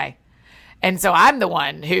certain way. And so I'm the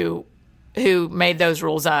one who made those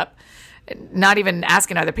rules up, not even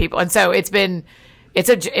asking other people. And so it's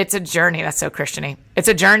a journey. That's so Christian-y. It's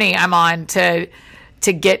a journey I'm on to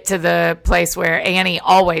get to the place where Annie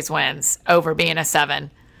always wins over being a 7.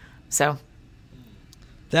 So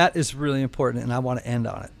that is really important, and I want to end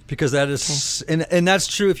on it, because that is, and that's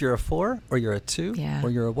true if you're a 4 or you're a 2 or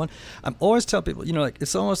you're a 1. I'm always tell people,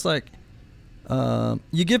 it's almost like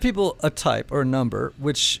you give people a type or a number,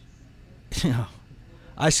 which,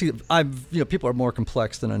 I see. People are more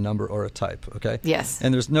complex than a number or a type. Okay. Yes.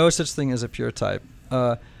 And there's no such thing as a pure type.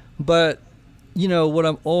 But what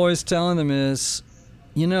I'm always telling them is,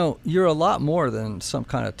 you're a lot more than some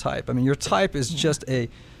kind of type. I mean, your type is just a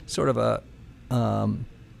sort of a.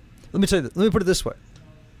 Let me tell you. Let me put it this way.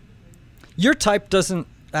 Your type doesn't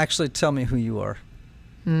actually tell me who you are.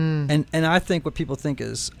 And I think what people think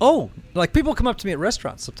is, like people come up to me at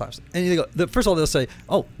restaurants sometimes, and they go, first of all, they'll say,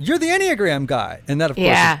 "Oh, you're the Enneagram guy," and that, of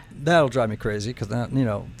course, that'll drive me crazy, because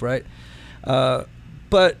right?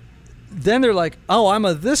 But then they're like, "Oh, I'm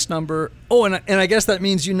a this number. Oh, and I guess that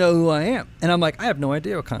means you know who I am." And I'm like, I have no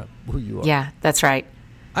idea who you are. Yeah, that's right.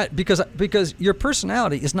 Because your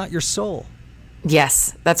personality is not your soul.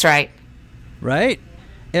 Yes, that's right. Right?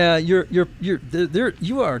 You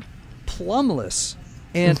are plumbless.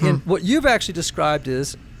 And what you've actually described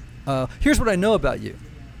is, here's what I know about you.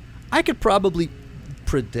 I could probably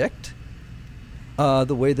predict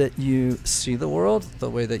the way that you see the world, the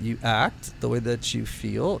way that you act, the way that you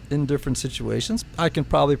feel in different situations. I can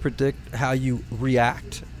probably predict how you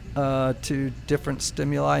react to different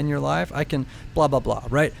stimuli in your life. I can blah, blah, blah,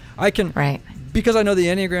 right? Because I know the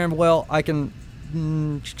Enneagram well, I can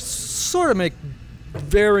sort of make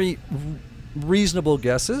very reasonable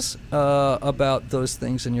guesses about those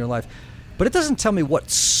things in your life, but it doesn't tell me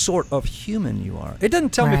what sort of human you are. It doesn't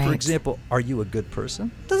tell me, for example, are you a good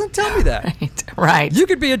person? It doesn't tell me that. Right. You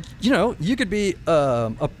could be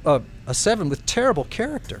a 7 with terrible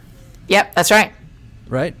character. Yep, that's right.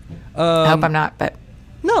 Right. I hope I'm not, but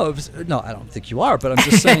no, I don't think you are. But I'm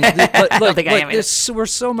just saying, I don't think I am either. We're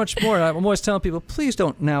so much more. I'm always telling people, please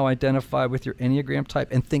don't now identify with your Enneagram type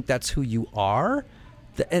and think that's who you are.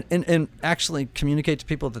 And actually communicate to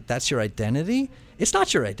people that that's your identity. It's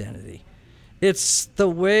not your identity. It's the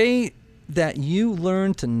way that you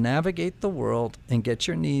learn to navigate the world and get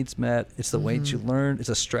your needs met. It's the way that you learn. It's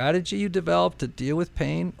a strategy you develop to deal with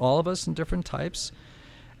pain, all of us in different types.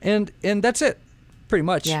 And that's it, pretty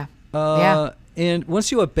much. Yeah. And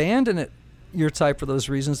once you abandon your type for those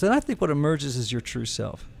reasons, then I think what emerges is your true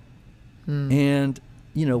self. And,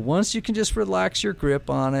 once you can just relax your grip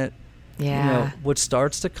on it, what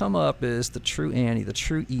starts to come up is the true Annie, the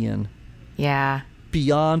true Ian. Yeah.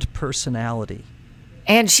 Beyond personality.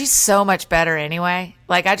 And she's so much better anyway.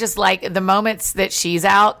 Like, I just like the moments that she's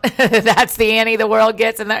out. That's the Annie the world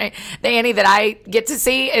gets, and the Annie that I get to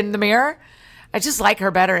see in the mirror. I just like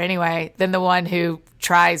her better anyway than the one who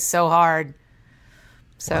tries so hard.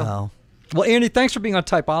 So, wow. Well, Andy, thanks for being on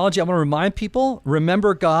Typology. I want to remind people,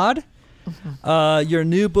 Remember God, your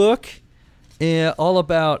new book, all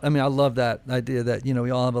about, I love that idea that, we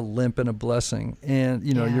all have a limp and a blessing. And,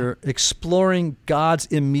 you're exploring God's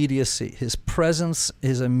immediacy, his presence,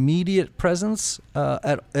 his immediate presence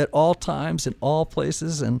at all times, in all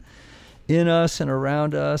places, and in us and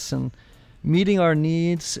around us, and meeting our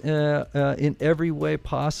needs in every way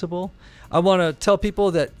possible. I want to tell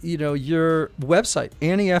people that, your website,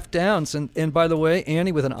 Annie F. Downs, and by the way,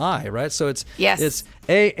 Annie with an I, right? So it's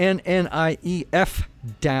ANNIEF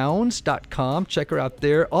Downs.com. Check her out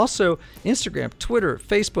there. Also, Instagram, Twitter,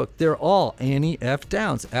 Facebook, they're all Annie F.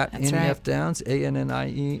 Downs, at That's Annie right. F. Downs,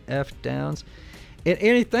 ANNIEF Downs. And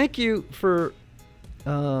Annie, thank you for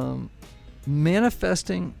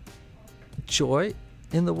manifesting joy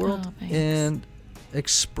in the world and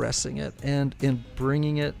expressing it and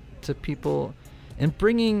bringing it to people and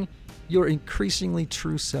bringing your increasingly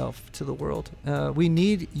true self to the world. We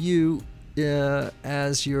need you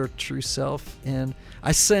as your true self, and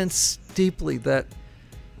I sense deeply that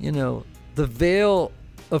the veil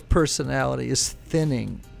of personality is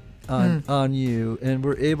thinning on you, and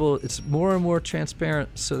it's more and more transparent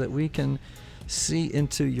so that we can see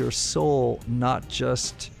into your soul, not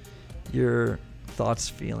just your thoughts,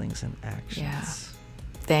 feelings, and actions. Yeah.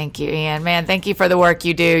 Thank you, Ian. Man, thank you for the work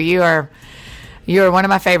you do. You are one of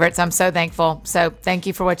my favorites. I'm so thankful. So thank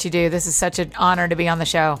you for what you do. This is such an honor to be on the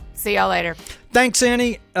show. See y'all later. Thanks,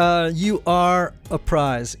 Annie. You are a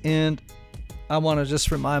prize. And I want to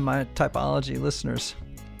just remind my Typology listeners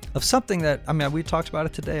of something that, we talked about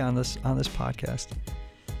it today on this podcast.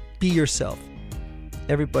 Be yourself.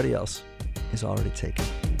 Everybody else is already taken.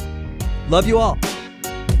 Love you all.